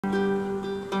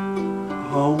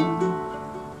Home,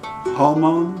 home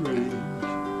on the range,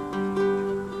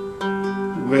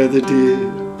 where the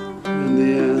deer and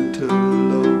the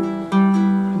antelope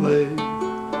play,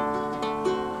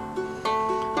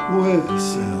 where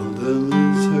seldom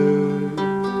is heard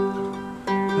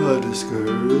a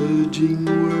discouraging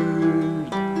word,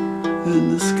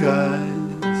 and the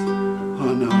skies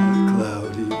are not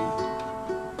cloudy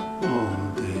all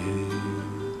day.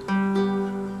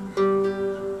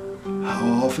 How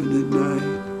often at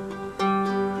night,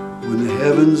 when the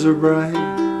heavens are bright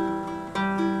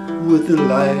with the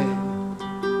light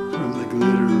from the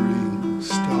glittering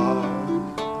star,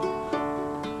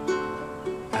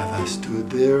 have I stood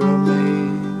there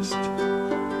amazed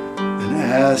and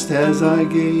asked as I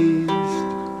gazed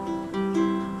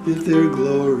if their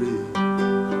glory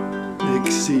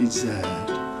exceeds that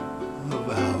of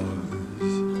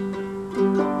ours.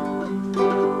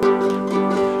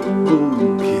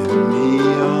 Oh, give me a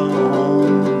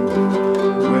home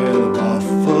where the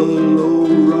buffalo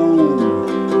roam,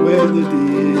 where the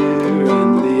deer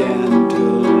and the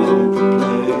antelope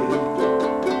play,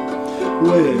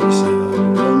 where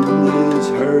seldom is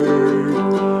heard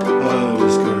a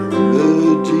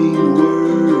discouraging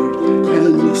word,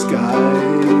 and the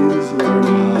skies are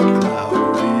not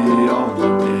cloudy all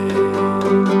day.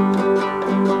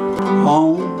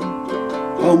 Home,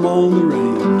 home on the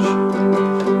range,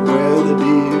 where the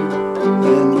deer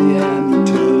and the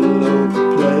antelope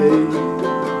play,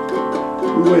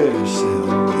 where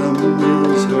seldom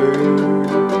is heard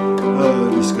a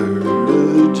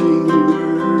discouraging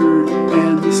word,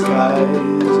 and the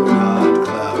skies are not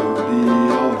cloudy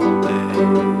all day.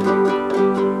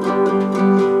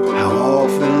 How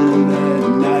often at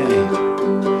night,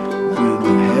 when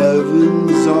the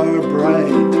heavens are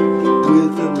bright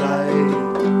with the light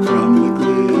from the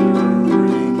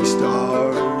glittering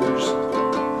stars,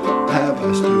 have I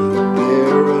stood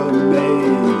there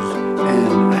amazed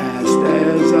and asked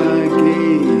as I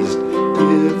gazed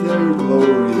if their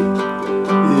glory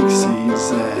exceeds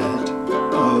that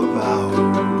of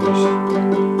ours.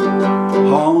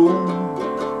 Home,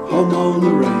 home on the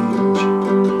range,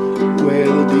 where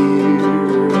the deer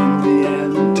and the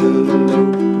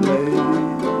antelope play,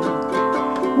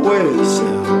 where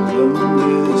seldom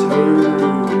is heard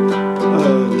a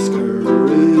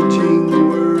discouraging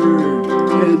word,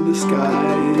 and the sky